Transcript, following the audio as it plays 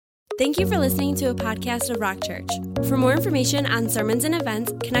Thank you for listening to a podcast of Rock Church. For more information on sermons and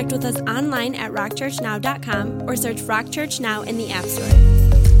events, connect with us online at rockchurchnow.com or search Rock Church Now in the App Store.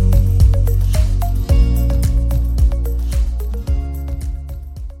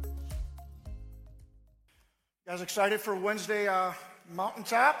 You guys excited for Wednesday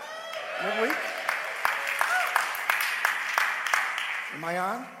mountaintop midweek? Am I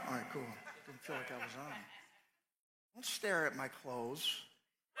on? All right, cool. Didn't feel like I was on. Don't stare at my clothes.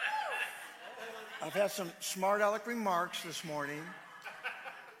 I've had some smart aleck remarks this morning.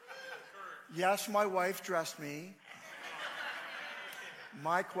 Yes, my wife dressed me.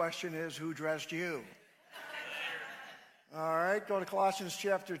 My question is, who dressed you? All right, go to Colossians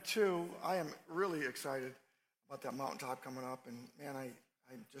chapter 2. I am really excited about that mountaintop coming up. And man,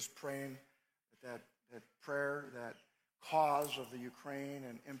 I'm just praying that prayer, that cause of the Ukraine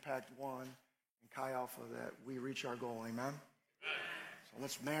and Impact One and Chi Alpha, that we reach our goal. Amen? So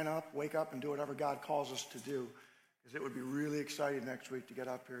let's man up, wake up, and do whatever God calls us to do. Because it would be really exciting next week to get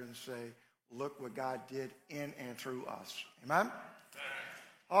up here and say, look what God did in and through us. Amen?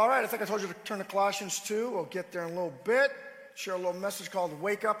 All right, I think I told you to turn to Colossians 2. We'll get there in a little bit. Share a little message called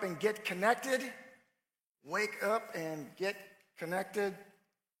Wake Up and Get Connected. Wake up and get connected.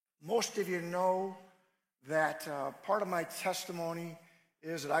 Most of you know that part of my testimony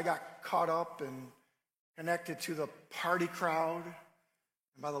is that I got caught up and connected to the party crowd.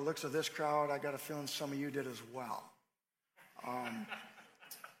 And by the looks of this crowd, I got a feeling some of you did as well.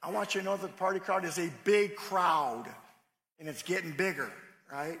 I want you to know that the party crowd is a big crowd, and it's getting bigger,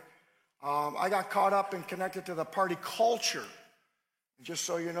 right? I got caught up and connected to the party culture. And just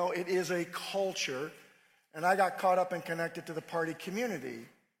so you know, it is a culture. And I got caught up and connected to the party community.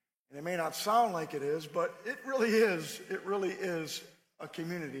 And it may not sound like it is, but it really is. It really is a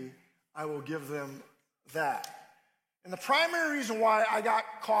community. I will give them that. And the primary reason why I got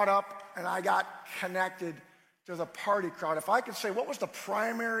caught up and I got connected to the party crowd, if I could say what was the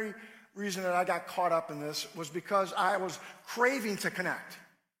primary reason that I got caught up in this, was because I was craving to connect.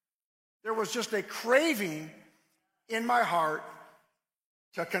 There was just a craving in my heart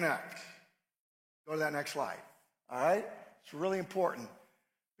to connect. Go to that next slide. All right? It's really important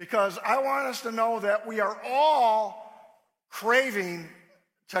because I want us to know that we are all craving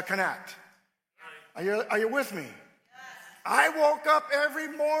to connect. Are you with me? I woke up every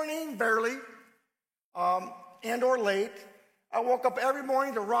morning, barely, and or late. I woke up every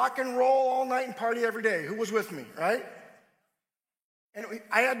morning to rock and roll all night and party every day. Who was with me, right? And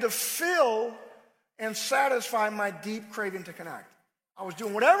I had to fill and satisfy my deep craving to connect. I was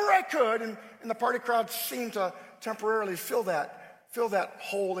doing whatever I could, and the party crowd seemed to temporarily fill that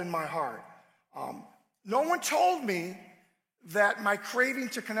hole in my heart. No one told me that my craving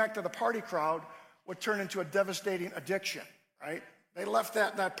to connect to the party crowd would turn into a devastating addiction, right? They left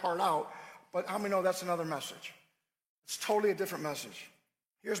that part out, but how many know that's another message? It's totally a different message.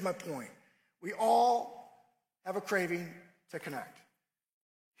 Here's my point. We all have a craving to connect.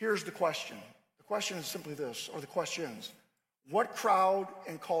 Here's the question. The question is simply this, or the questions. What crowd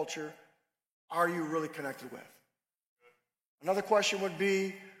and culture are you really connected with? Another question would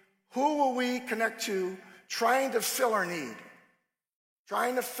be, who will we connect to trying to fill our need,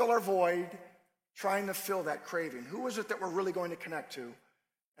 trying to fill our void, trying to fill that craving? Who is it that we're really going to connect to?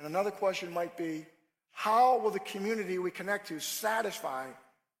 And another question might be, how will the community we connect to satisfy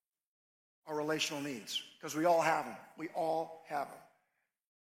our relational needs? Because we all have them. We all have them.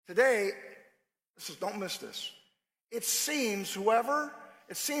 Today, don't miss this. It seems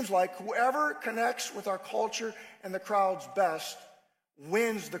like whoever connects with our culture and the crowds best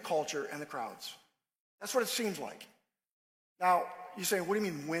wins the culture and the crowds. That's what it seems like. Now, you say, what do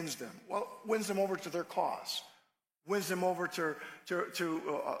you mean wins them? Well, wins them over to their cause. Wins them over to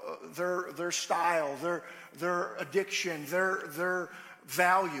their style, their addiction, their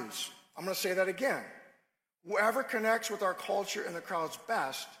values. I'm going to say that again. Whoever connects with our culture and the crowds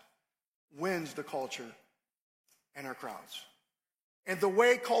best wins the culture and our crowds. And the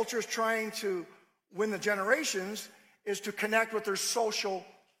way culture is trying to win the generations is to connect with their social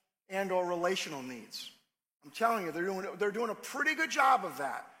and or relational needs. I'm telling you, they're doing a pretty good job of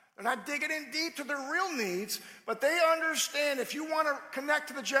that. They're not digging in deep to their real needs, but they understand if you want to connect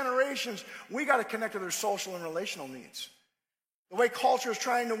to the generations, we got to connect to their social and relational needs. The way culture is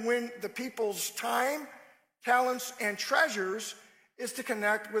trying to win the people's time, talents, and treasures is to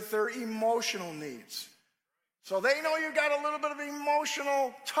connect with their emotional needs. So they know you got a little bit of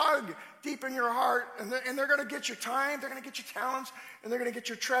emotional tug deep in your heart, and they're going to get your time, they're going to get your talents, and they're going to get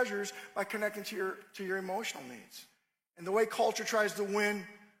your treasures by connecting to your emotional needs. And the way culture tries to win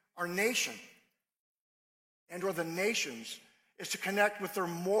our nation and or the nations is to connect with their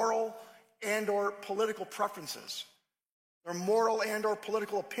moral and or political preferences, their moral and or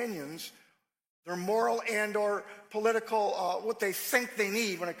political opinions, their moral and or political, what they think they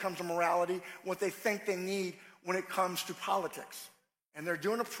need when it comes to morality, what they think they need when it comes to politics. And they're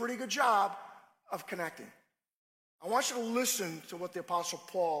doing a pretty good job of connecting. I want you to listen to what the Apostle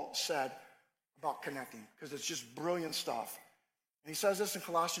Paul said about connecting, because it's just brilliant stuff. And he says this in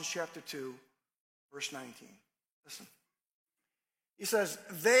Colossians chapter 2, verse 19. Listen. He says,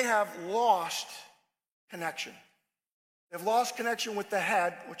 they have lost connection. They've lost connection with the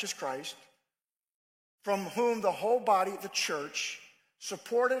head, which is Christ, from whom the whole body, the church,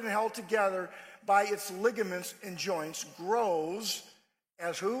 supported and held together by its ligaments and joints, grows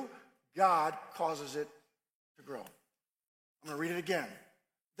as who? God causes it to grow. I'm going to read it again.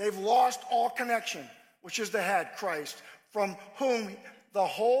 They've lost all connection, which is the head, Christ, from whom the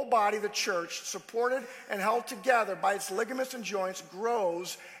whole body, the church, supported and held together by its ligaments and joints,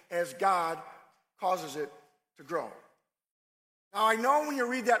 grows as God causes it to grow. Now, I know when you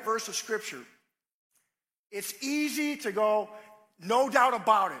read that verse of Scripture, it's easy to go, no doubt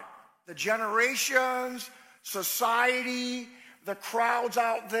about it. The generations, society, the crowds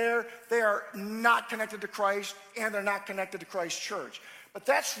out there, they are not connected to Christ, and they're not connected to Christ's church. But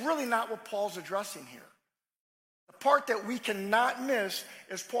that's really not what Paul's addressing here. The part that we cannot miss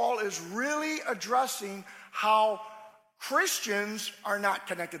is Paul is really addressing how Christians are not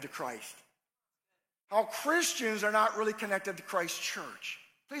connected to Christ. How Christians are not really connected to Christ's church.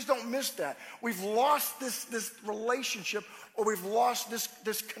 Please don't miss that. We've lost this relationship, or we've lost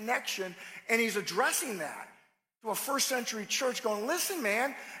this connection, and he's addressing that to a first century church going, listen,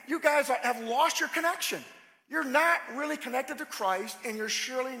 man, you guys have lost your connection. You're not really connected to Christ, and you're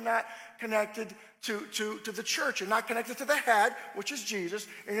surely not connected to the church. You're not connected to the head, which is Jesus,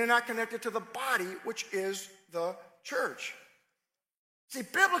 and you're not connected to the body, which is the church. See,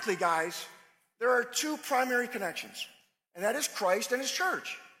 biblically, guys, there are two primary connections, and that is Christ and his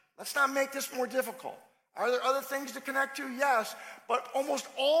church. Let's not make this more difficult. Are there other things to connect to? Yes, but almost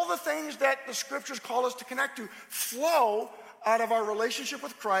all the things that the scriptures call us to connect to flow out of our relationship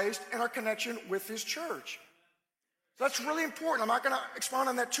with Christ and our connection with his church. So that's really important. I'm not going to expound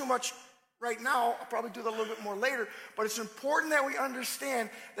on that too much right now. I'll probably do that a little bit more later, but it's important that we understand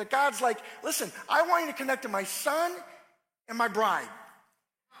that God's like, listen, I want you to connect to my son and my bride.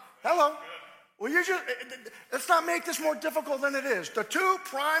 Hello. Well, let's not make this more difficult than it is. The two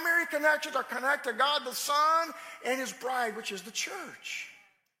primary connections are connect to God the Son and his bride, which is the church.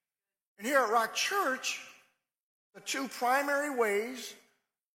 And here at Rock Church, the two primary ways,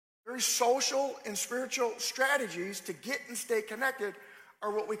 very social and spiritual strategies to get and stay connected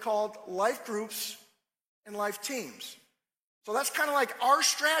are what we call life groups and life teams. So that's kind of like our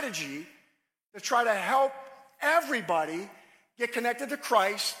strategy to try to help everybody get connected to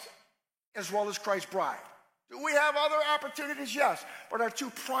Christ as well as Christ's bride. Do we have other opportunities? Yes. But our two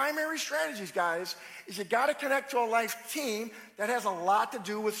primary strategies, guys, is you got to connect to a life team that has a lot to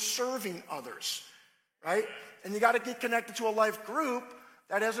do with serving others, right? And you got to get connected to a life group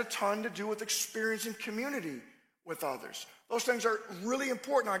that has a ton to do with experiencing community with others. Those things are really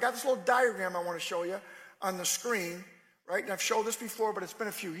important. Now, I got this little diagram I want to show you on the screen, right? And I've showed this before, but it's been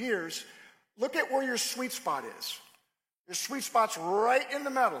a few years. Look at where your sweet spot is. Your sweet spot's right in the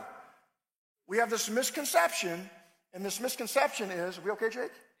middle. We have this misconception, and this misconception is, are we okay,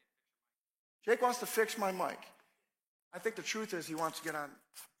 Jake? Jake wants to fix my mic. I think the truth is he wants to get on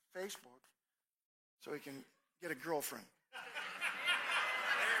Facebook so he can get a girlfriend.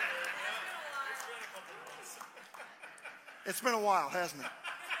 It's been a while, hasn't it?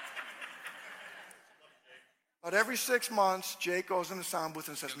 But every 6 months, Jake goes in the sound booth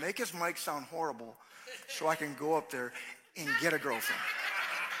and says, make his mic sound horrible so I can go up there and get a girlfriend.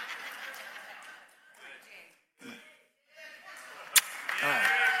 All right.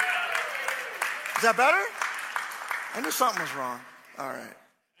 Is that better? I knew something was wrong. All right.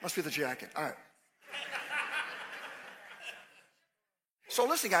 Must be the jacket. All right. So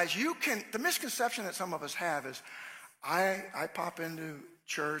listen, guys, the misconception that some of us have is I pop into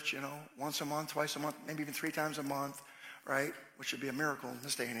church, once a month, twice a month, maybe even 3 times a month, right? Which would be a miracle in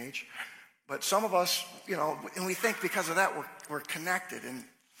this day and age. But some of us, and we think because of that we're connected. And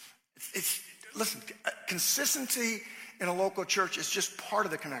listen, consistency in a local church is just part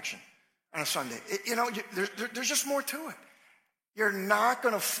of the connection on a Sunday. There's just more to it. You're not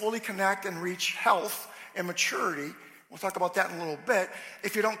going to fully connect and reach health and maturity, we'll talk about that in a little bit,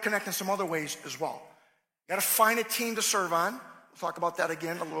 if you don't connect in some other ways as well. You got to find a team to serve on, We'll talk about that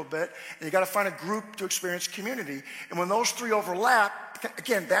again a little bit. And you got to find a group to experience community. And when those three overlap,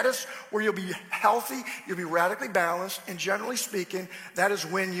 again, that is where you'll be healthy, you'll be radically balanced, and generally speaking, that is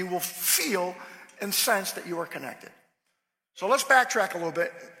when you will feel and sense that you are connected. So let's backtrack a little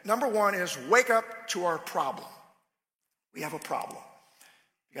bit. Number one is wake up to our problem. We have a problem.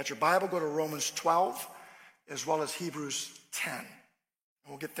 You got your Bible, go to Romans 12, as well as Hebrews 10.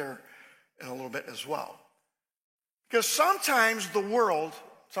 We'll get there in a little bit as well. Because sometimes the world,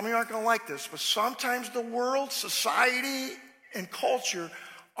 some of you aren't going to like this, but sometimes the world, society, and culture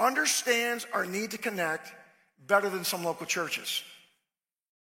understands our need to connect better than some local churches.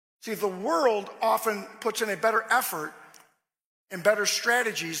 See, the world often puts in a better effort and better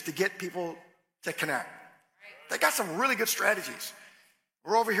strategies to get people to connect. They got some really good strategies.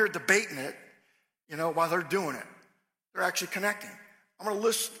 We're over here debating it, while they're doing it. They're actually connecting. I'm going to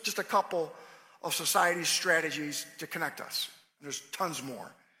list just a couple of society's strategies to connect us. There's tons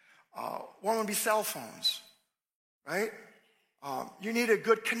more. One would be cell phones, right? You need a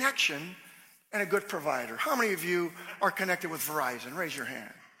good connection and a good provider. How many of you are connected with Verizon? Raise your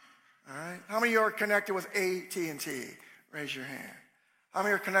hand. All right. How many of you are connected with AT&T? Raise your hand. How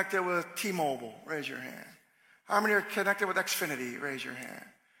many are connected with T-Mobile? Raise your hand. How many are connected with Xfinity? Raise your hand.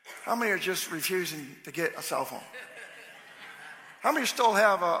 How many are just refusing to get a cell phone? How many still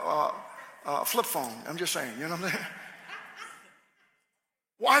have a flip phone? I'm just saying, you know what I'm saying?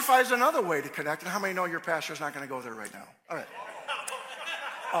 Wi-Fi is another way to connect. And how many know your pastor's not going to go there right now? All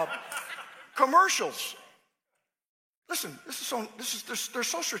right. Commercials. Listen, they're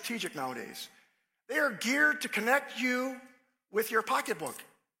so strategic nowadays. They are geared to connect you with your pocketbook.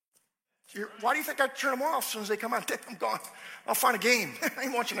 Why do you think I turn them off as soon as they come on? I'm gone. I'll find a game. I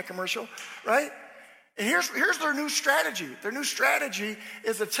ain't watching a commercial, right? And here's their new strategy. Their new strategy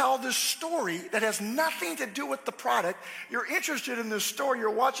is to tell this story that has nothing to do with the product. You're interested in this story.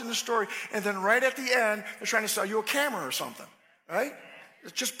 You're watching the story. And then right at the end, they're trying to sell you a camera or something, right?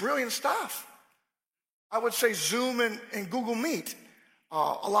 It's just brilliant stuff. I would say Zoom and Google Meet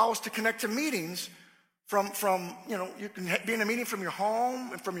allow us to connect to meetings from you can be in a meeting from your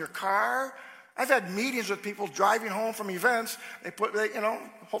home and from your car. I've had meetings with people driving home from events.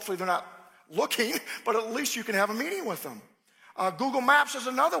 Hopefully they're not looking, but at least you can have a meeting with them. Google Maps is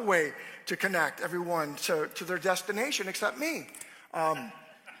another way to connect everyone to their destination except me.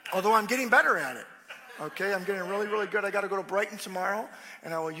 Although I'm getting better at it. Okay, I'm getting really, really good. I got to go to Brighton tomorrow,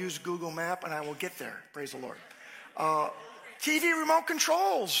 and I will use Google Map, and I will get there. Praise the Lord. TV remote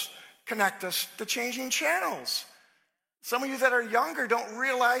controls connect us to changing channels. Some of you that are younger don't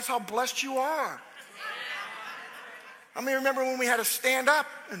realize how blessed you are. How many remember when we had to stand up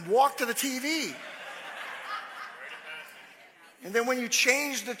and walk to the TV? And then when you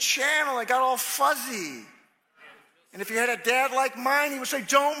changed the channel, it got all fuzzy. And if you had a dad like mine, he would say,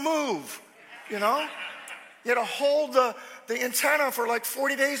 "Don't move," You had to hold the antenna for like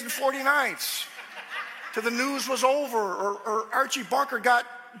 40 days and 40 nights till the news was over or Archie Bunker got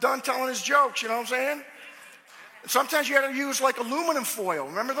done telling his jokes, you know what I'm saying? And sometimes you had to use like aluminum foil.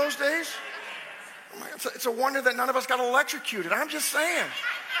 Remember those days? It's a wonder that none of us got electrocuted. I'm just saying.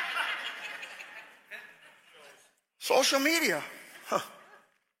 Social media.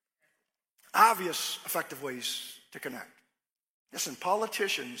 Obvious, effective ways to connect. Listen,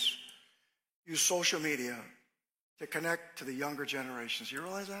 politicians use social media to connect to the younger generations. You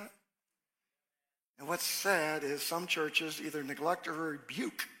realize that? And what's sad is some churches either neglect or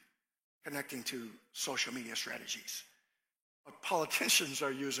rebuke connecting to social media strategies. But politicians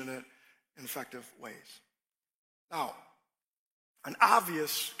are using it in effective ways. Now, an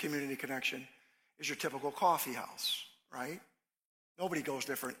obvious community connection is your typical coffee house, right? Nobody goes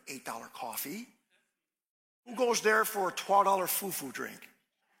there for an $8 coffee. Who goes there for a $12 foo-foo drink?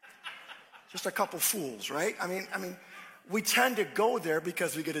 Just a couple fools, right? I mean, we tend to go there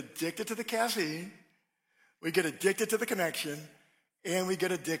because we get addicted to the caffeine, we get addicted to the connection, and we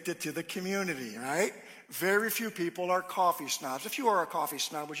get addicted to the community, right? Very few people are coffee snobs. If you are a coffee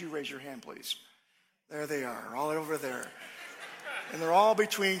snob, would you raise your hand, please? There they are, all over there. And they're all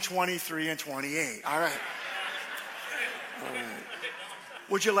between 23 and 28. All right. All right.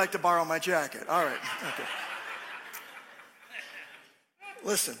 Would you like to borrow my jacket? All right. Okay.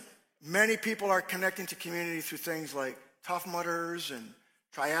 Listen, many people are connecting to community through things like Tough Mudders and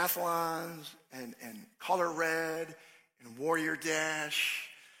triathlons and Color Red and Warrior Dash.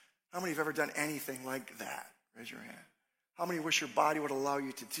 How many have ever done anything like that? Raise your hand. How many wish your body would allow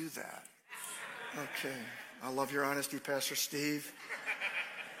you to do that? Okay. I love your honesty, Pastor Steve.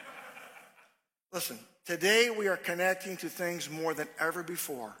 Listen, today we are connecting to things more than ever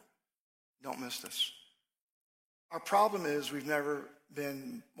before. Don't miss this. Our problem is we've never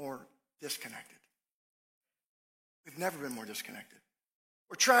been more disconnected. We've never been more disconnected.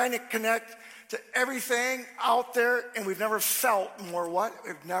 We're trying to connect to everything out there, and we've never felt more what?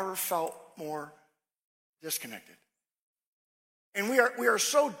 We've never felt more disconnected. And we are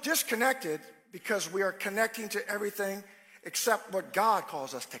so disconnected because we are connecting to everything except what God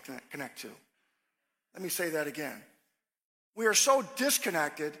calls us to connect to. Let me say that again. We are so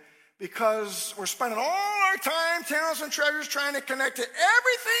disconnected because we're spending all our time, talents, and treasures trying to connect to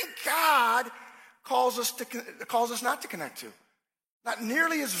everything God calls us not to connect to. Not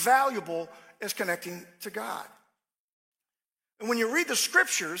nearly as valuable as connecting to God. And when you read the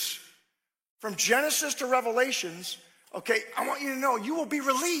scriptures, from Genesis to Revelations, okay, I want you to know you will be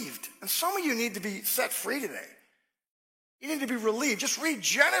relieved. And some of you need to be set free today. You need to be relieved. Just read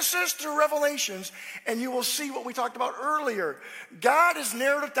Genesis through Revelations, and you will see what we talked about earlier. God has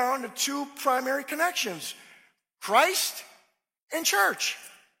narrowed it down to two primary connections: Christ and church.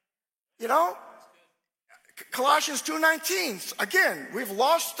 You know? Colossians 2:19. Again, we've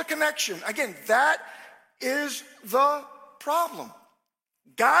lost the connection. Again, that is the problem.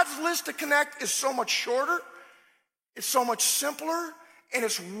 God's list to connect is so much shorter, it's so much simpler, and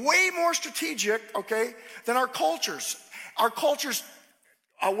it's way more strategic, okay, than our cultures. Our culture's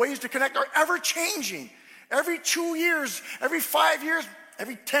ways to connect are ever changing. Every 2 years, every 5 years,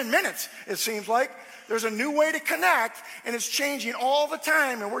 every 10 minutes, it seems like, there's a new way to connect, and it's changing all the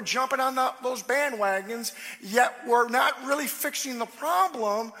time, and we're jumping on those bandwagons, yet we're not really fixing the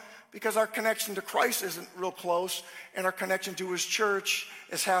problem because our connection to Christ isn't real close, and our connection to his church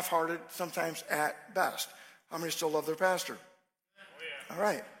is half-hearted, sometimes at best. How many still love their pastor? Oh, yeah. All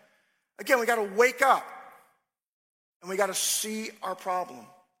right. Again, we got to wake up, and we got to see our problem.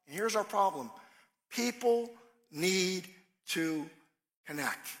 And here's our problem. People need to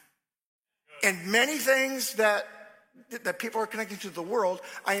connect. And many things that people are connecting to the world,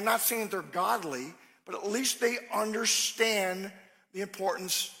 I am not saying they're godly, but at least they understand the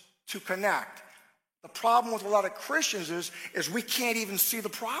importance to connect. The problem with a lot of Christians is we can't even see the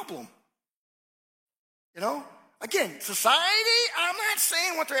problem. You know? Again, society, I'm not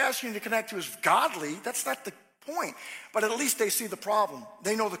saying what they're asking you to connect to is godly. That's not the point. But at least they see the problem.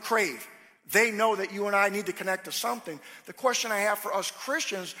 They know the crave. They know that you and I need to connect to something. The question I have for us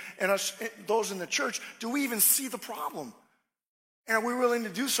Christians and us, those in the church, do we even see the problem? And are we willing to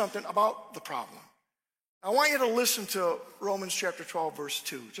do something about the problem? I want you to listen to Romans chapter 12, verse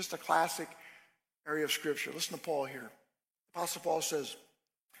 2, just a classic area of Scripture. Listen to Paul here. Apostle Paul says,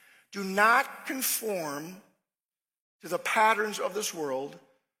 "Do not conform to the patterns of this world,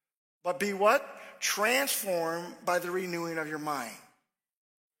 but be what? Transformed by the renewing of your mind."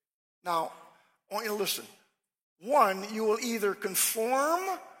 Now, I want you to listen. One, you will either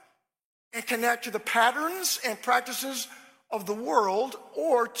conform and connect to the patterns and practices of the world,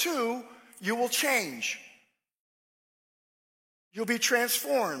 or two, you will change. You'll be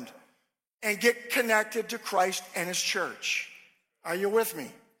transformed and get connected to Christ and his church. Are you with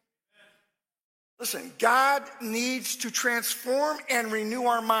me? Listen, God needs to transform and renew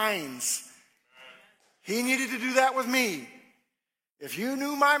our minds. He needed to do that with me. If you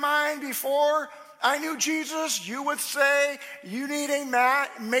knew my mind before I knew Jesus, you would say you need a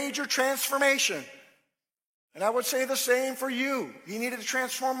major transformation. And I would say the same for you. He needed to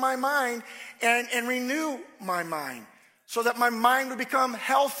transform my mind and renew my mind so that my mind would become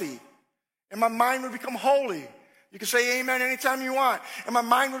healthy and my mind would become holy. You can say amen anytime you want. And my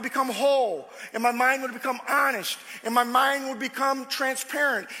mind would become whole. And my mind would become honest. And my mind would become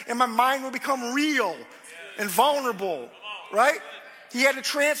transparent. And my mind would become real and vulnerable. Right? He had to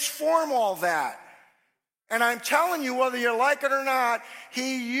transform all that. And I'm telling you, whether you like it or not,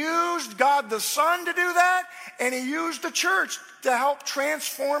 he used God the Son to do that, and he used the church to help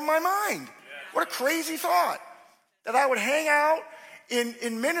transform my mind. What a crazy thought. That I would hang out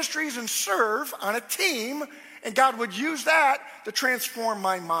in ministries and serve on a team, and God would use that to transform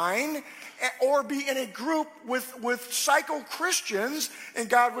my mind, or be in a group with psycho-Christians, and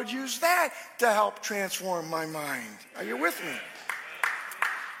God would use that to help transform my mind. Are you with me?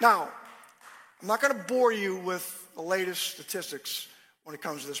 Now, I'm not going to bore you with the latest statistics when it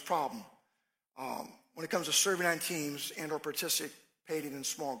comes to this problem. When it comes to serving on teams and or participating in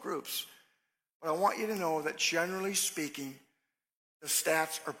small groups. But I want you to know that generally speaking, the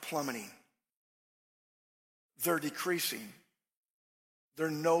stats are plummeting. They're decreasing. They're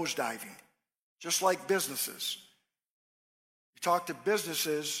nosediving. Just like businesses. You talk to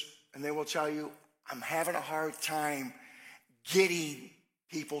businesses and they will tell you, I'm having a hard time getting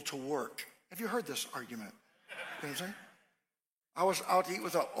people to work. Have you heard this argument? You know what I'm saying? I was out to eat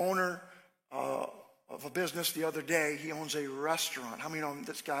with an owner of of a business the other day. He owns a restaurant. How many know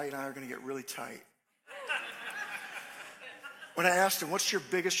this guy and I are going to get really tight? When I asked him, what's your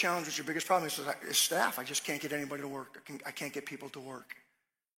biggest challenge, what's your biggest problem? He says, it's staff. I just can't get anybody to work. I can't get people to work.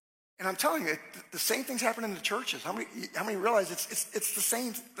 And I'm telling you, the same thing's happening in the churches. How many realize it's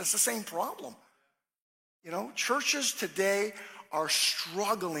the same problem? You know, churches today are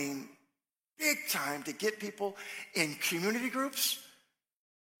struggling big time to get people in community groups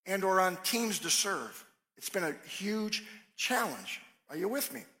and or on teams to serve. It's been a huge challenge. Are you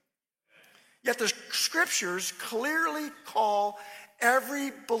with me? Yet the scriptures clearly call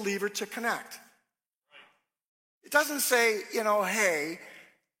every believer to connect. It doesn't say, hey,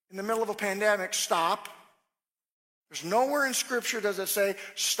 in the middle of a pandemic, stop. There's nowhere in scripture does it say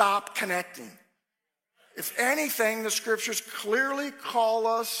stop connecting. If anything, the scriptures clearly call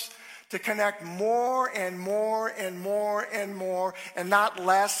us to connect more and more and more and more and not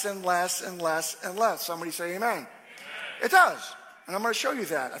less and less and less and less. Somebody say amen. Amen. It does. And I'm going to show you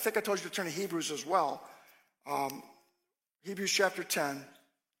that. I think I told you to turn to Hebrews as well. Hebrews chapter 10.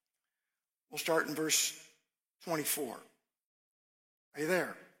 We'll start in verse 24. Are you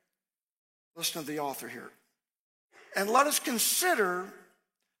there? Listen to the author here. And let us consider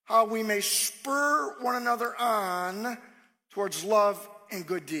how we may spur one another on towards love and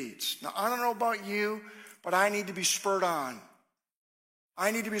good deeds. Now, I don't know about you, but I need to be spurred on.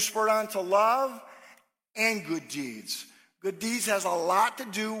 I need to be spurred on to love and good deeds. Good deeds has a lot to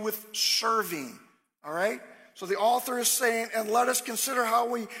do with serving, all right? So the author is saying, and let us consider how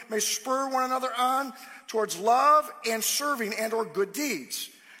we may spur one another on towards love and serving and or good deeds,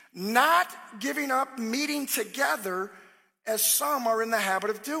 not giving up meeting together as some are in the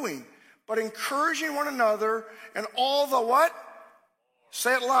habit of doing, but encouraging one another, and all the what?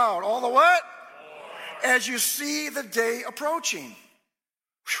 Say it loud. All the what? As you see the day approaching.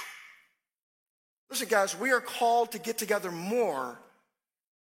 Listen, guys, we are called to get together more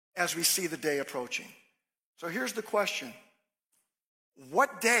as we see the day approaching. So here's the question.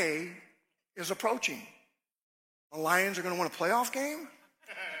 What day is approaching? The Lions are going to win a playoff game?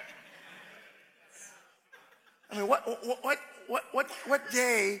 I mean, what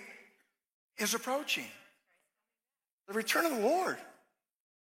day is approaching? The return of the Lord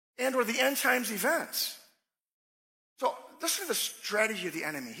and or the end times events. So this is the strategy of the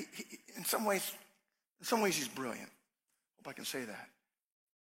enemy. He, in some ways, he's brilliant. Hope I can say that.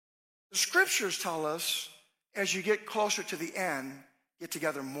 The scriptures tell us as you get closer to the end, get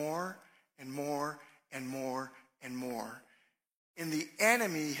together more and more and more and more. And the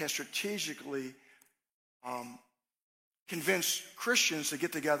enemy has strategically convinced Christians to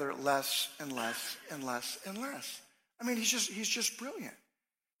get together less and less and less and less. I mean, he's just brilliant.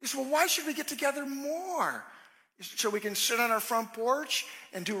 He said, well, why should we get together more? So we can sit on our front porch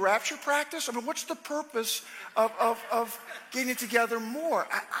and do rapture practice? I mean, what's the purpose of getting together more?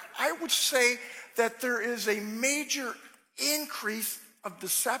 I would say that there is a major increase of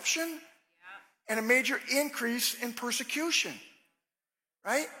deception and a major increase in persecution,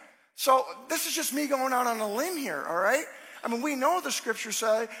 right? So this is just me going out on a limb here, all right? I mean, we know the scriptures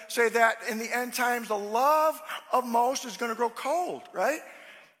say that in the end times, the love of most is going to grow cold, right?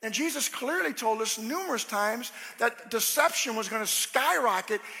 And Jesus clearly told us numerous times that deception was going to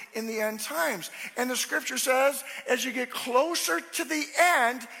skyrocket in the end times. And the scripture says, as you get closer to the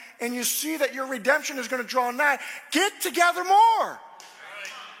end and you see that your redemption is going to draw nigh, get together more,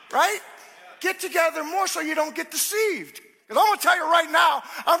 right? Get together more so you don't get deceived. Because I'm going to tell you right now,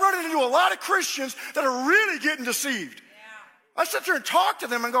 I'm running into a lot of Christians that are really getting deceived. I sit there and talk to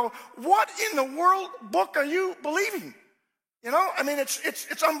them and go, what in the world book are you believing? You know, I mean,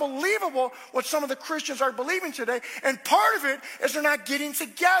 it's unbelievable what some of the Christians are believing today. And part of it is they're not getting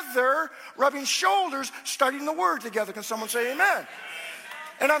together, rubbing shoulders, studying the word together. Can someone say amen?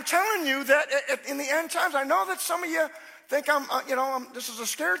 And I'm telling you that in the end times, I know that some of you think this is a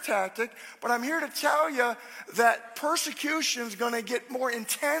scare tactic, but I'm here to tell you that persecution is going to get more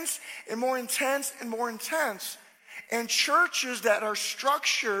intense and more intense and more intense. And churches that are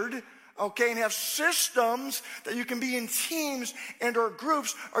structured, okay, and have systems that you can be in teams and or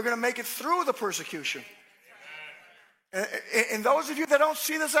groups are going to make it through the persecution. And those of you that don't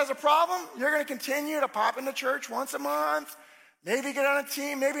see this as a problem, you're going to continue to pop into church once a month, maybe get on a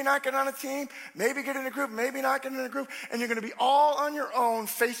team, maybe not get on a team, maybe get in a group, maybe not get in a group, and you're going to be all on your own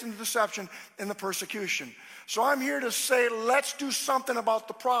facing the deception and the persecution. So I'm here to say, let's do something about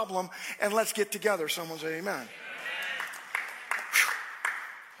the problem and let's get together. Someone say amen.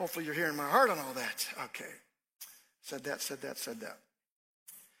 Hopefully you're hearing my heart on all that. Okay. Said that.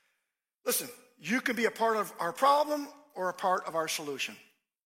 Listen, you can be a part of our problem or a part of our solution.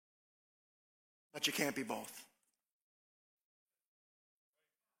 but you can't be both.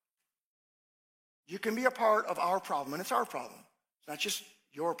 You can be a part of our problem, and it's our problem. It's not just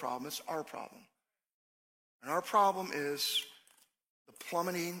your problem, it's our problem. And our problem is the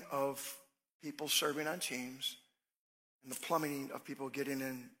plummeting of people serving on teams and the plummeting of people getting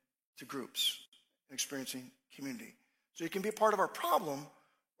into groups and experiencing community. So you can be a part of our problem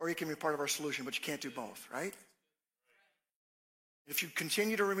or you can be a part of our solution, but you can't do both, right? If you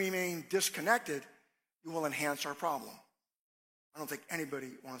continue to remain disconnected, you will enhance our problem. I don't think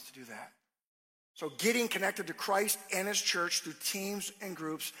anybody wants to do that. So getting connected to Christ and his church through teams and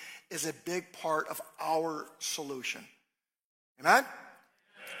groups is a big part of our solution. Amen?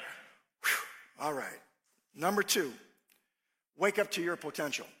 Whew. All right. Number 2, wake up to your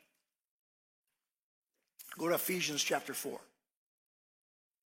potential. Go to Ephesians chapter 4.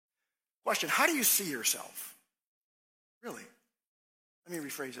 Question, how do you see yourself? Really? Let me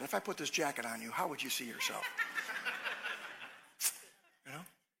rephrase it. If I put this jacket on you, how would you see yourself? You know?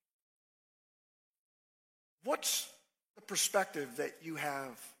 What's the perspective that you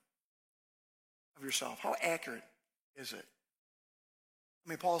have of yourself? How accurate is it? I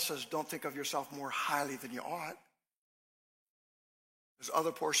mean, Paul says, don't think of yourself more highly than you ought. There's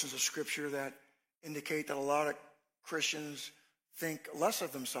other portions of Scripture that indicate that a lot of Christians think less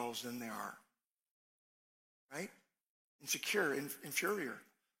of themselves than they are. Right? Insecure, inferior.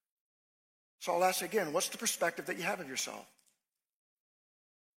 So I'll ask again, what's the perspective that you have of yourself?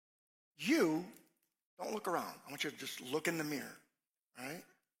 You, don't look around. I want you to just look in the mirror. Right?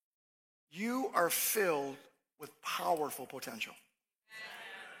 You are filled with powerful potential.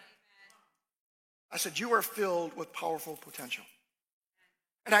 I said, you are filled with powerful potential.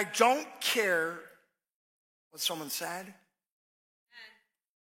 And I don't care what someone said,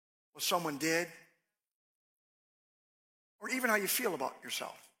 what someone did, or even how you feel about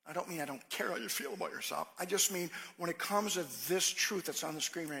yourself. I don't mean I don't care how you feel about yourself. I just mean when it comes to this truth that's on the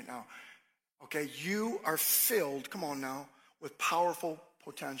screen right now, okay, you are filled, come on now, with powerful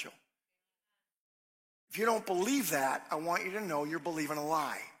potential. If you don't believe that, I want you to know you're believing a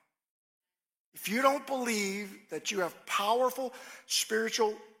lie. If you don't believe that you have powerful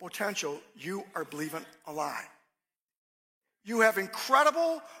spiritual potential, you are believing a lie. You have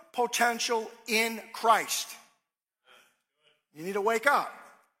incredible potential in Christ. You need to wake up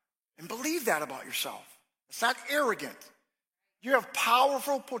and believe that about yourself. It's not arrogant. You have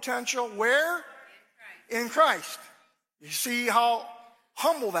powerful potential where? In Christ. You see how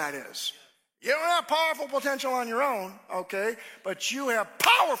humble that is. You don't have powerful potential on your own, okay? But you have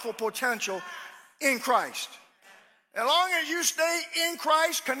powerful potential in Christ. As long as you stay in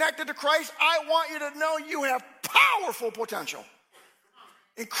Christ, connected to Christ, I want you to know you have powerful potential.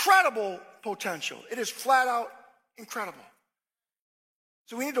 Incredible potential. It is flat out incredible.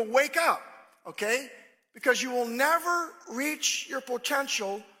 So we need to wake up, okay? Because you will never reach your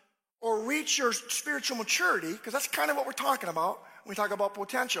potential or reach your spiritual maturity, because that's kind of what we're talking about when we talk about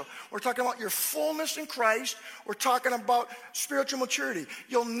potential. We're talking about your fullness in Christ. We're talking about spiritual maturity.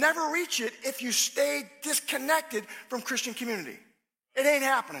 You'll never reach it if you stay disconnected from Christian community. It ain't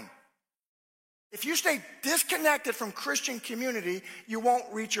happening. If you stay disconnected from Christian community, you won't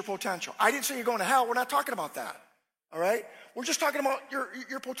reach your potential. I didn't say you're going to hell. We're not talking about that. All right? We're just talking about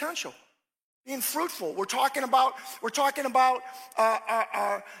your potential. Being fruitful. We're talking about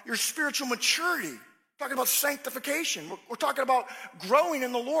your spiritual maturity. We're talking about sanctification. We're talking about growing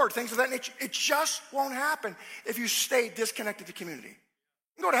in the Lord, things of that nature. It just won't happen if you stay disconnected to community.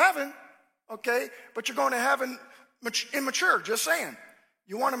 You can go to heaven, okay, but you're going to heaven immature, just saying.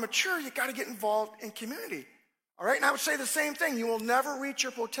 You want to mature, you got to get involved in community. All right, and I would say the same thing. You will never reach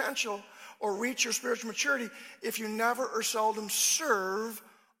your potential or reach your spiritual maturity if you never or seldom serve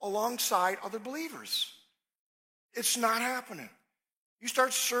alongside other believers. It's not happening. You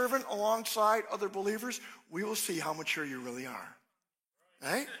start serving alongside other believers, we will see how mature you really are.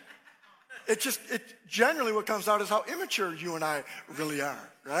 Right? It generally what comes out is how immature you and I really are,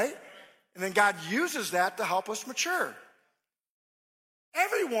 right? And then God uses that to help us mature.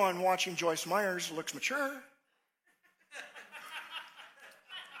 Everyone watching Joyce Myers looks mature.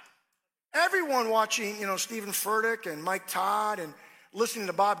 Everyone watching, Stephen Furtick and Mike Todd and listening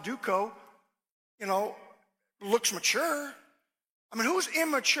to Bob Duco, looks mature. I mean, who's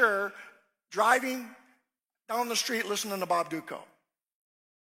immature driving down the street listening to Bob Duco?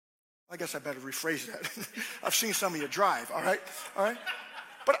 I guess I better rephrase that. I've seen some of you drive, all right? All right?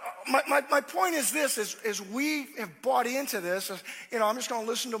 But my point is this, is we have bought into this. I'm just going to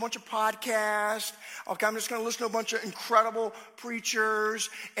listen to a bunch of podcasts. Okay, I'm just going to listen to a bunch of incredible preachers,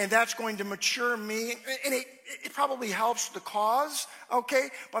 and that's going to mature me. And it probably helps the cause, okay?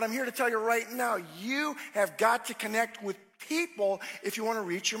 But I'm here to tell you right now, you have got to connect with people if you want to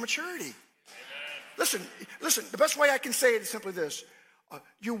reach your maturity. Listen, the best way I can say it is simply this.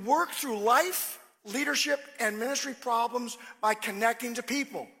 You work through life, leadership, and ministry problems by connecting to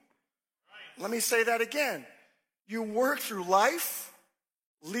people. Let me say that again. You work through life,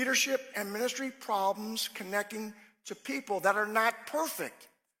 leadership, and ministry problems connecting to people that are not perfect,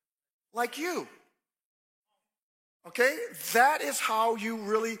 like you. Okay? That is how you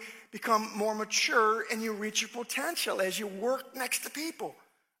really become more mature and you reach your potential as you work next to people.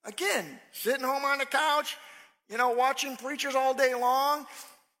 Again, sitting home on the couch, watching preachers all day long,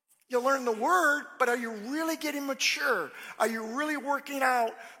 you learn the word, but are you really getting mature? Are you really working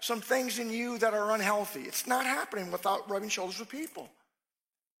out some things in you that are unhealthy? It's not happening without rubbing shoulders with people.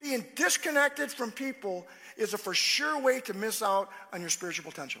 Being disconnected from people is a for sure way to miss out on your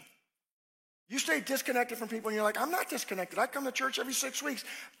spiritual potential. You stay disconnected from people and you're like, I'm not disconnected. I come to church every 6 weeks.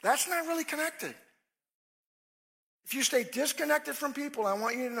 That's not really connected. If you stay disconnected from people, I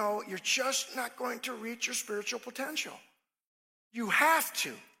want you to know you're just not going to reach your spiritual potential. You have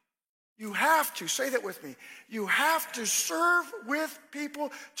to. You have to, say that with me, you have to serve with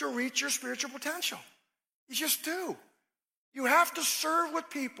people to reach your spiritual potential. You just do. You have to serve with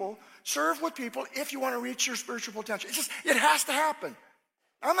people if you want to reach your spiritual potential. It has to happen.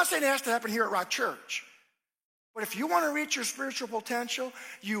 I'm not saying it has to happen here at Rock Church. But if you want to reach your spiritual potential,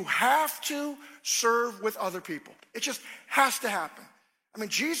 you have to serve with other people. It just has to happen. I mean,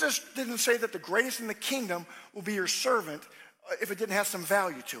 Jesus didn't say that the greatest in the kingdom will be your servant if it didn't have some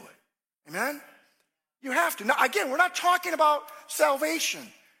value to it. Amen? You have to. Now, again, we're not talking about salvation.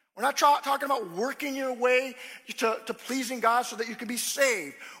 We're not talking about working your way to pleasing God so that you can be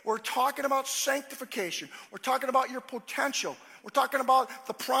saved. We're talking about sanctification. We're talking about your potential. We're talking about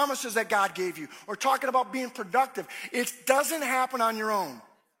the promises that God gave you. We're talking about being productive. It doesn't happen on your own.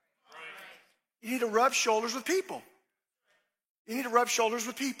 You need to rub shoulders with people. You need to rub shoulders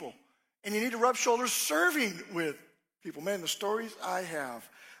with people. And you need to rub shoulders serving with people. Man, the stories I have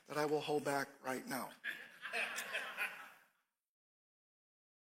that I will hold back right now.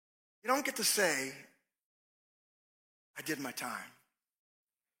 You don't get to say, I did my time.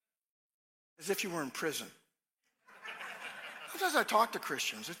 As if you were in prison. Sometimes I talk to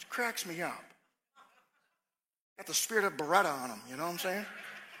Christians, it cracks me up. Got the spirit of Beretta on them, you know what I'm saying?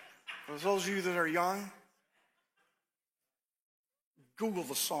 For those of you that are young, Google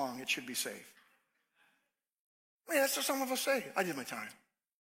the song, It Should Be Safe. I mean, that's what some of us say. I did my time.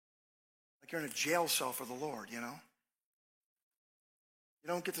 Like you're in a jail cell for the Lord, You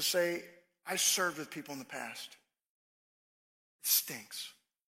don't get to say, I served with people in the past. It stinks.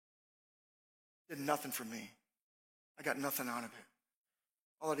 Did nothing for me. I got nothing out of it.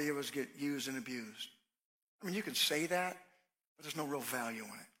 All I did was get used and abused. I mean, you can say that, but there's no real value in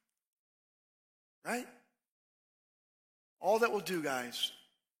it. Right? All that will do, guys,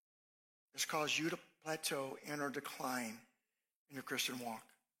 is cause you to plateau and or decline in your Christian walk,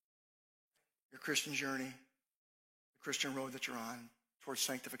 your Christian journey, the Christian road that you're on towards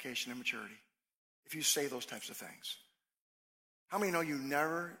sanctification and maturity. If you say those types of things. How many know you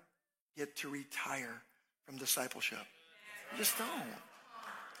never get to retire from discipleship? You just don't. I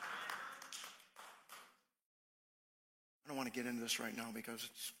don't want to get into this right now because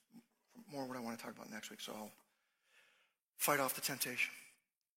it's more what I want to talk about next week, so I'll fight off the temptation.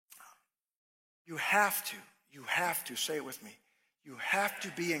 You have to, say it with me, you have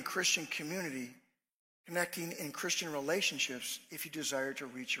to be in Christian community, connecting in Christian relationships if you desire to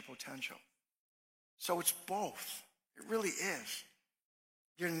reach your potential. So it's both. It really is.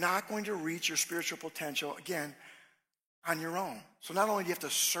 You're not going to reach your spiritual potential, again, on your own. So not only do you have to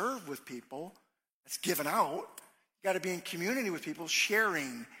serve with people, that's given out, you got to be in community with people,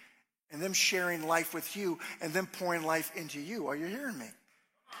 sharing, and them sharing life with you, and them pouring life into you. Are you hearing me?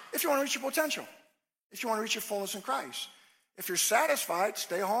 If you want to reach your potential, if you want to reach your fullness in Christ. If you're satisfied,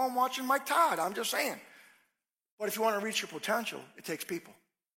 stay home watching Mike Todd. I'm just saying. But if you want to reach your potential, it takes people.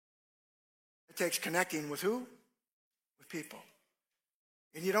 It takes connecting with who? With people.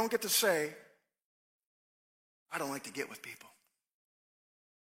 And you don't get to say, I don't like to get with people.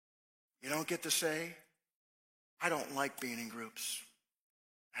 You don't get to say, I don't like being in groups.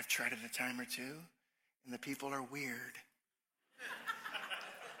 I've tried it a time or two, and the people are weird.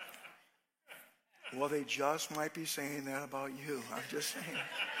 Well, they just might be saying that about you. I'm just saying.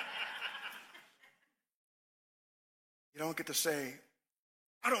 You don't get to say,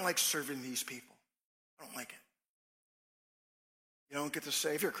 I don't like serving these people. I don't like it. You don't get to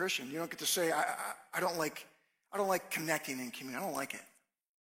say, if you're a Christian, you don't get to say, I don't like connecting in community. I don't like it.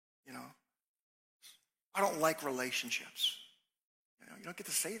 You know, I don't like relationships. You know, you don't get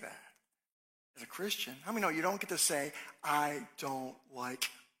to say that as a Christian. How many know you don't get to say, I don't like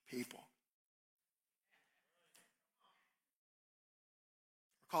people?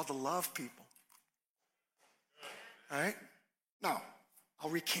 We're called to love people. All right? Now, I'll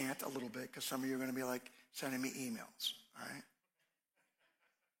recant a little bit because some of you are going to be like sending me emails. All right?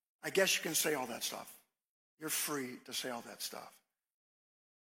 I guess you can say all that stuff. You're free to say all that stuff.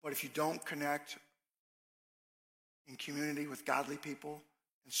 But if you don't connect in community with godly people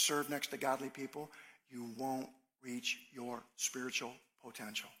and serve next to godly people, you won't reach your spiritual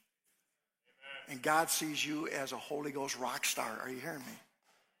potential. Amen. And God sees you as a Holy Ghost rock star. Are you hearing me?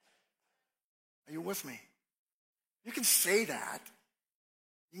 Are you with me? You can say that.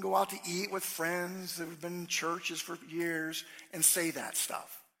 You can go out to eat with friends that have been in churches for years and say that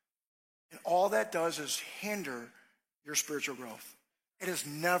stuff. And all that does is hinder your spiritual growth. It has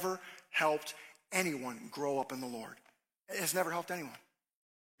never helped anyone grow up in the Lord. It has never helped anyone.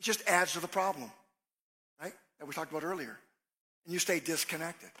 It just adds to the problem, right, that we talked about earlier. And you stay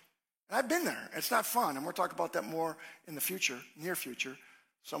disconnected. And I've been there. It's not fun. And we'll talk about that more in the future, near future,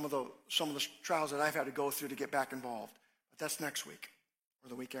 some of the trials that I've had to go through to get back involved. But that's next week or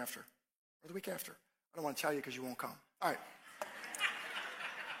the week after. Or the week after. I don't want to tell you because you won't come. All right.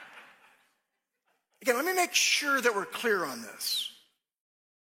 Again, let me make sure that we're clear on this.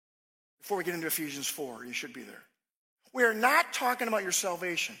 Before we get into Ephesians 4, you should be there. We are not talking about your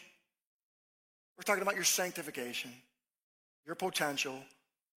salvation. We're talking about your sanctification, your potential,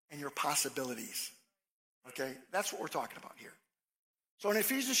 and your possibilities. Okay? That's what we're talking about here. So in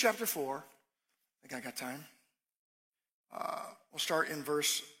Ephesians chapter 4, I think I got time. We'll start in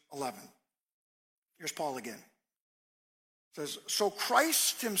verse 11. Here's Paul again. It says, so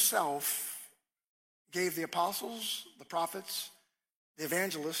Christ himself gave the apostles, the prophets, the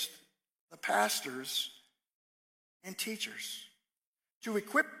evangelists, the pastors, and teachers to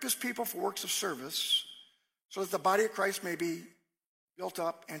equip his people for works of service so that the body of Christ may be built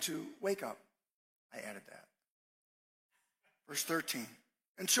up and to wake up. I added that. Verse 13.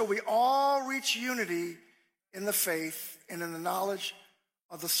 Until we all reach unity in the faith and in the knowledge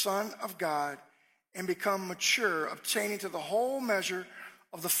of the Son of God and become mature, obtaining to the whole measure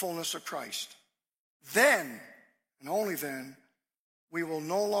of the fullness of Christ. Then, and only then, we will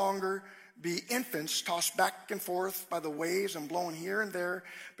no longer be infants tossed back and forth by the waves and blown here and there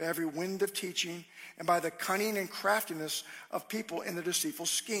by every wind of teaching and by the cunning and craftiness of people in their deceitful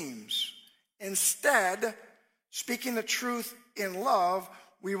schemes. Instead, speaking the truth in love,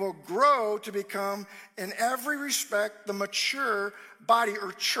 we will grow to become in every respect the mature body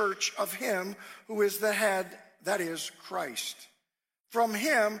or church of him who is the head, that is Christ. From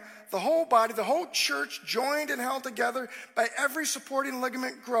him, the whole body, the whole church, joined and held together by every supporting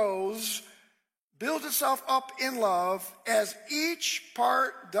ligament grows, builds itself up in love as each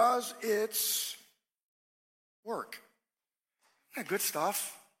part does its work. Isn't that good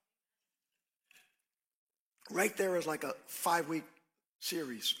stuff? Right there is like a 5-week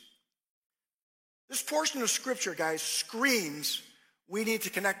series. This portion of Scripture, guys, screams we need to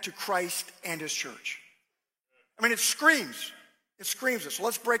connect to Christ and his church. I mean, it screams. It screams it. So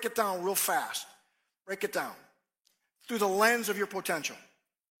let's break it down real fast. Break it down through the lens of your potential.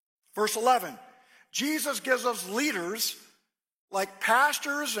 Verse 11, Jesus gives us leaders like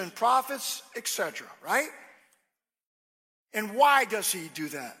pastors and prophets, etc., right? And why does he do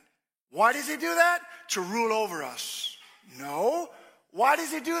that? Why does he do that? To rule over us. No. Why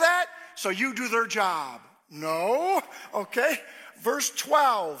does he do that? So you do their job. No. Okay. Verse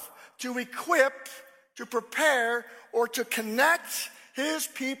 12, to equip, to prepare, or to connect his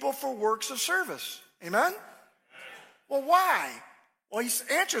people for works of service. Amen? Well, why? Well, he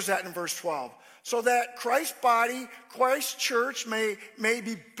answers that in verse 12. So that Christ's body, Christ's church may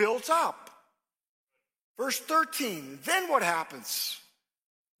be built up. Verse 13, then what happens?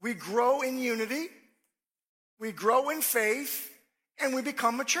 We grow in unity, we grow in faith, and we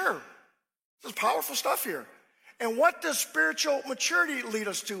become mature. This is powerful stuff here. And what does spiritual maturity lead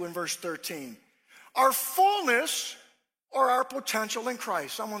us to in verse 13? Our fullness or our potential in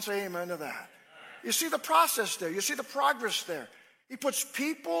Christ. Someone say amen to that. You see the process there. You see the progress there. He puts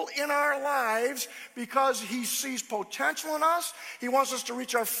people in our lives because he sees potential in us. He wants us to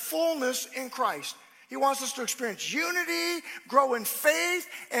reach our fullness in Christ. He wants us to experience unity, grow in faith,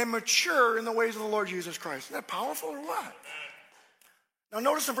 and mature in the ways of the Lord Jesus Christ. Isn't that powerful or what? Now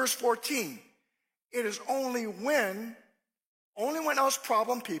notice in verse 14, it is only when Only when us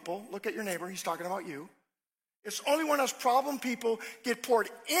problem people, look at your neighbor, he's talking about you. It's only when us problem people get poured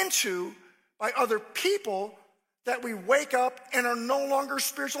into by other people that we wake up and are no longer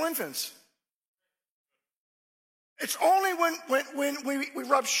spiritual infants. It's only when we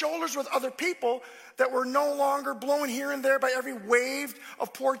rub shoulders with other people that we're no longer blown here and there by every wave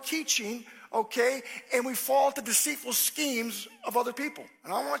of poor teaching, okay? And we fall to deceitful schemes of other people.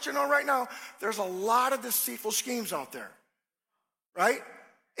 And I want you to know right now, there's a lot of deceitful schemes out there, right?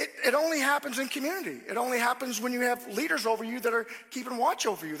 It only happens in community. It only happens when you have leaders over you that are keeping watch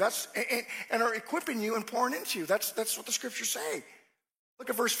over you. And are equipping you and pouring into you. That's what the scriptures say. Look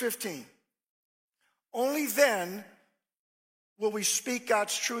at verse 15. Only then will we speak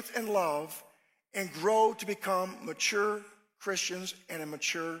God's truth in love and grow to become mature Christians and a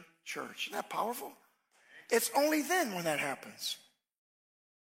mature church. Isn't that powerful? It's only then when that happens.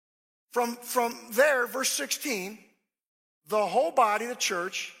 From there, verse 16, the whole body, the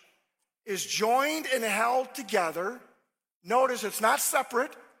church, is joined and held together. Notice it's not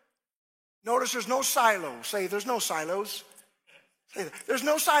separate. Notice there's no silos. Say, there's no silos. Say that. There's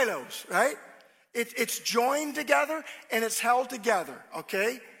no silos, right? It's joined together and it's held together,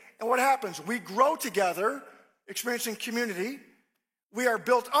 okay? And what happens? We grow together, experiencing community. We are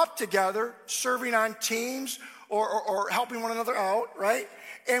built up together, serving on teams or helping one another out, right?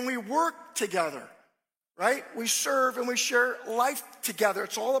 And we work together, right? We serve and we share life together.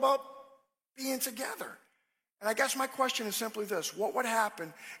 It's all about being together. And I guess my question is simply this. What would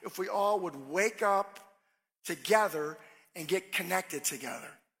happen if we all would wake up together and get connected together?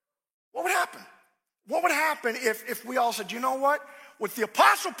 What would happen? What would happen if we all said, you know what? What the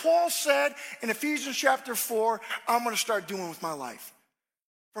Apostle Paul said in Ephesians chapter 4, I'm going to start doing with my life.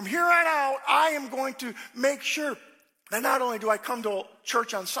 From here on out, I am going to make sure that not only do I come to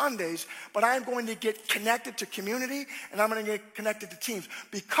church on Sundays, but I am going to get connected to community and I'm going to get connected to teams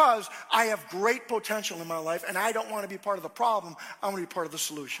because I have great potential in my life and I don't want to be part of the problem. I want to be part of the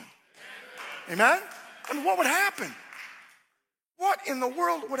solution. Amen? I mean, what would happen? What in the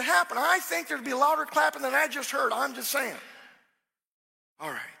world would happen? I think there'd be louder clapping than I just heard. I'm just saying. All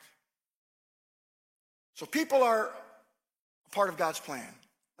right. So people are a part of God's plan.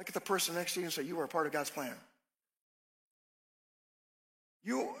 Look at the person next to you and say, you are a part of God's plan.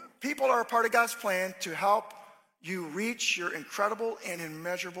 People are a part of God's plan to help you reach your incredible and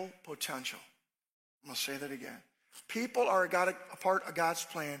immeasurable potential. I'm going to say that again. People are a part of God's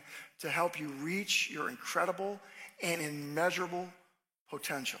plan to help you reach your incredible and immeasurable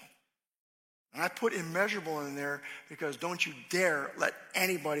potential. And I put immeasurable in there because don't you dare let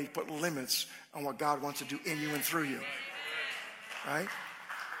anybody put limits on what God wants to do in you and through you. Right?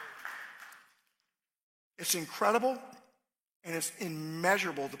 It's incredible and it's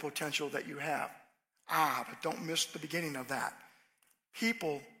immeasurable, the potential that you have. But don't miss the beginning of that.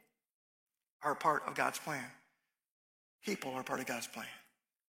 People are a part of God's plan. People are a part of God's plan.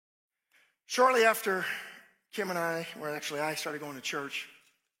 Shortly after Kim and I started going to church,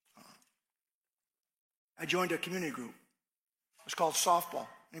 I joined a community group. It was called softball.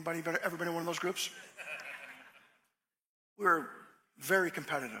 Anybody ever been in one of those groups? We were very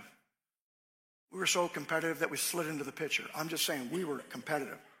competitive. We were so competitive that we slid into the pitcher. I'm just saying, we were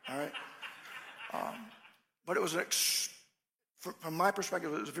competitive, all right? But it was, from my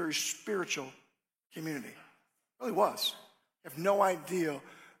perspective, it was a very spiritual community. It really was. You have no idea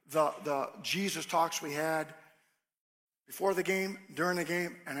the Jesus talks we had before the game, during the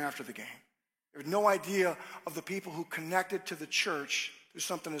game, and after the game. You have no idea of the people who connected to the church through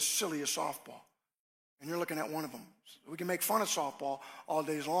something as silly as softball. And you're looking at one of them. We can make fun of softball all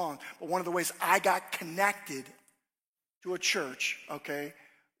days long, but one of the ways I got connected to a church, okay,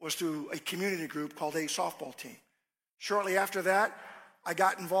 was through a community group called a softball team. Shortly after that, I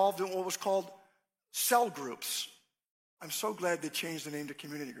got involved in what was called cell groups. I'm so glad they changed the name to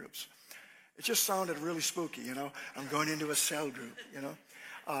community groups. It just sounded really spooky, you know. I'm going into a cell group, you know.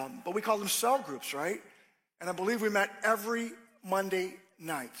 But we called them cell groups, right? And I believe we met every Monday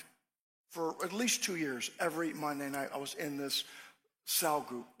night. For at least 2 years, every Monday night, I was in this cell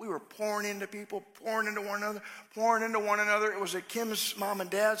group. We were pouring into people, pouring into one another. It was at Kim's mom and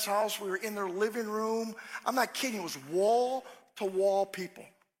dad's house. We were in their living room. I'm not kidding. It was wall-to-wall people.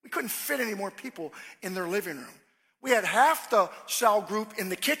 We couldn't fit any more people in their living room. We had half the cell group in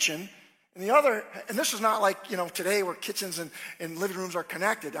the kitchen, and the other, and this is not like, you know, today where kitchens and living rooms are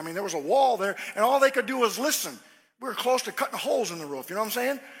connected. I mean, there was a wall there, and all they could do was listen. We were close to cutting holes in the roof, you know what I'm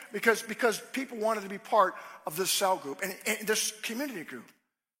saying? Because people wanted to be part of this cell group and this community group.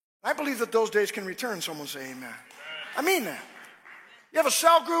 I believe that those days can return. Someone say amen. I mean that. You have a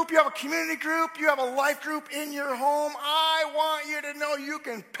cell group, you have a community group, you have a life group in your home. I want you to know you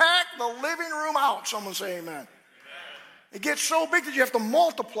can pack the living room out. Someone say amen. Amen. It gets so big that you have to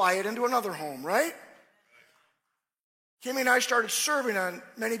multiply it into another home, right? Kimmy and I started serving on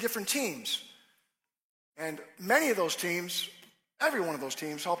many different teams. And many of those teams, every one of those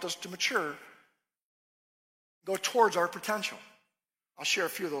teams helped us to mature, go towards our potential. I'll share a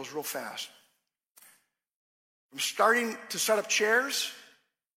few of those real fast. From starting to set up chairs,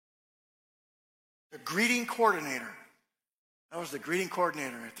 the greeting coordinator. I was the greeting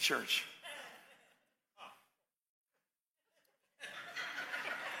coordinator at the church.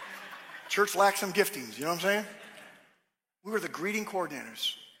 Church lacks some giftings, you know what I'm saying? We were the greeting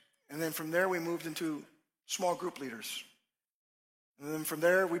coordinators. And then from there, we moved into small group leaders. And then from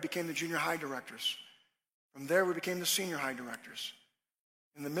there, we became the junior high directors. From there, we became the senior high directors.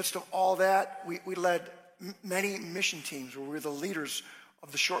 In the midst of all that, we led many mission teams where we were the leaders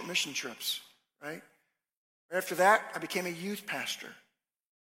of the short mission trips, right? After that, I became a youth pastor.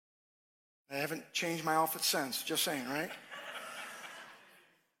 I haven't changed my outfit since, just saying, right?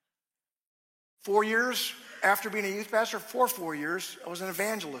 4 years after being a youth pastor, for 4 years, I was an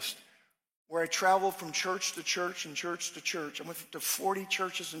evangelist where I traveled from church to church and church to church. I went to 40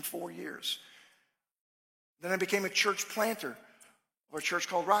 churches in 4 years. Then I became a church planter of a church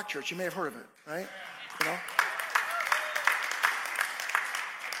called Rock Church. You may have heard of it, right? You know?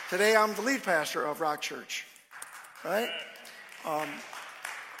 Today, I'm the lead pastor of Rock Church, right?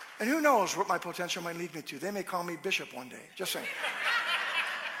 And who knows what my potential might lead me to. They may call me bishop one day, just saying.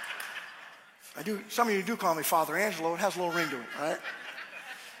 Some of you do call me Father Angelo. It has a little ring to it, right?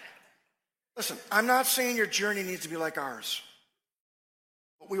 Listen, I'm not saying your journey needs to be like ours,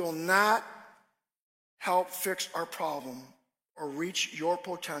 but we will not help fix our problem or reach your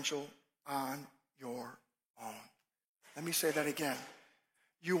potential on your own. Let me say that again.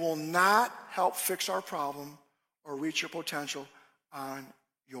 You will not help fix our problem or reach your potential on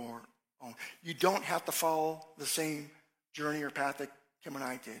your own. You don't have to follow the same journey or path that Kim and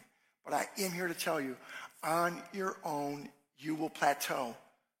I did. But I am here to tell you, on your own, you will plateau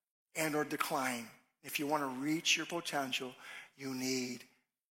and or decline. If you want to reach your potential, you need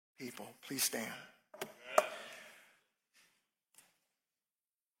people. Please stand.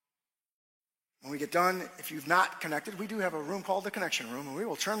 When we get done, if you've not connected, we do have a room called the Connection Room, and we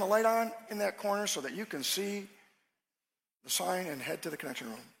will turn the light on in that corner so that you can see the sign and head to the Connection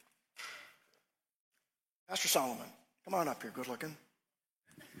Room. Pastor Solomon, come on up here, good looking.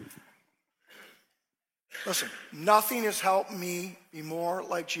 Listen, nothing has helped me be more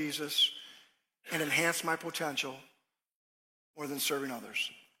like Jesus and enhance my potential more than serving others.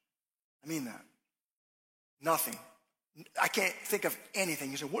 I mean that. Nothing. I can't think of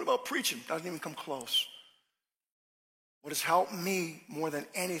anything. You say, what about preaching? Doesn't even come close. What has helped me more than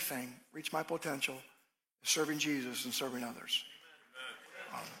anything reach my potential is serving Jesus and serving others.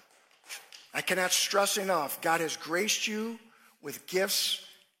 I cannot stress enough, God has graced you with gifts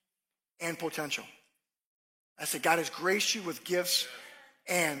and potential. I said, God has graced you with gifts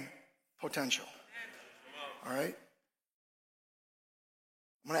and potential. All right?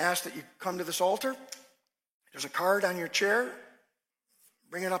 I'm going to ask that you come to this altar. There's a card on your chair.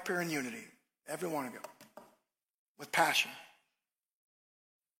 Bring it up here in unity, every one of you, with passion.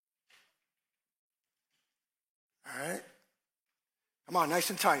 All right? Come on,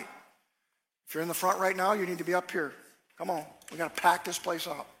 nice and tight. If you're in the front right now, you need to be up here. Come on, we got to pack this place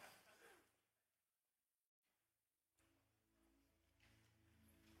up.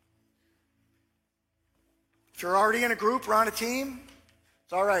 If you're already in a group or on a team,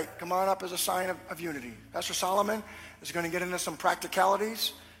 it's all right. Come on up as a sign of unity. Pastor Solomon is going to get into some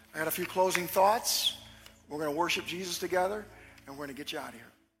practicalities. I got a few closing thoughts. We're going to worship Jesus together, and we're going to get you out of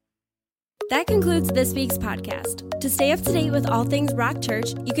here. That concludes this week's podcast. To stay up to date with all things Rock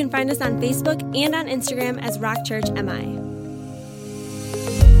Church, you can find us on Facebook and on Instagram as Rock Church MI.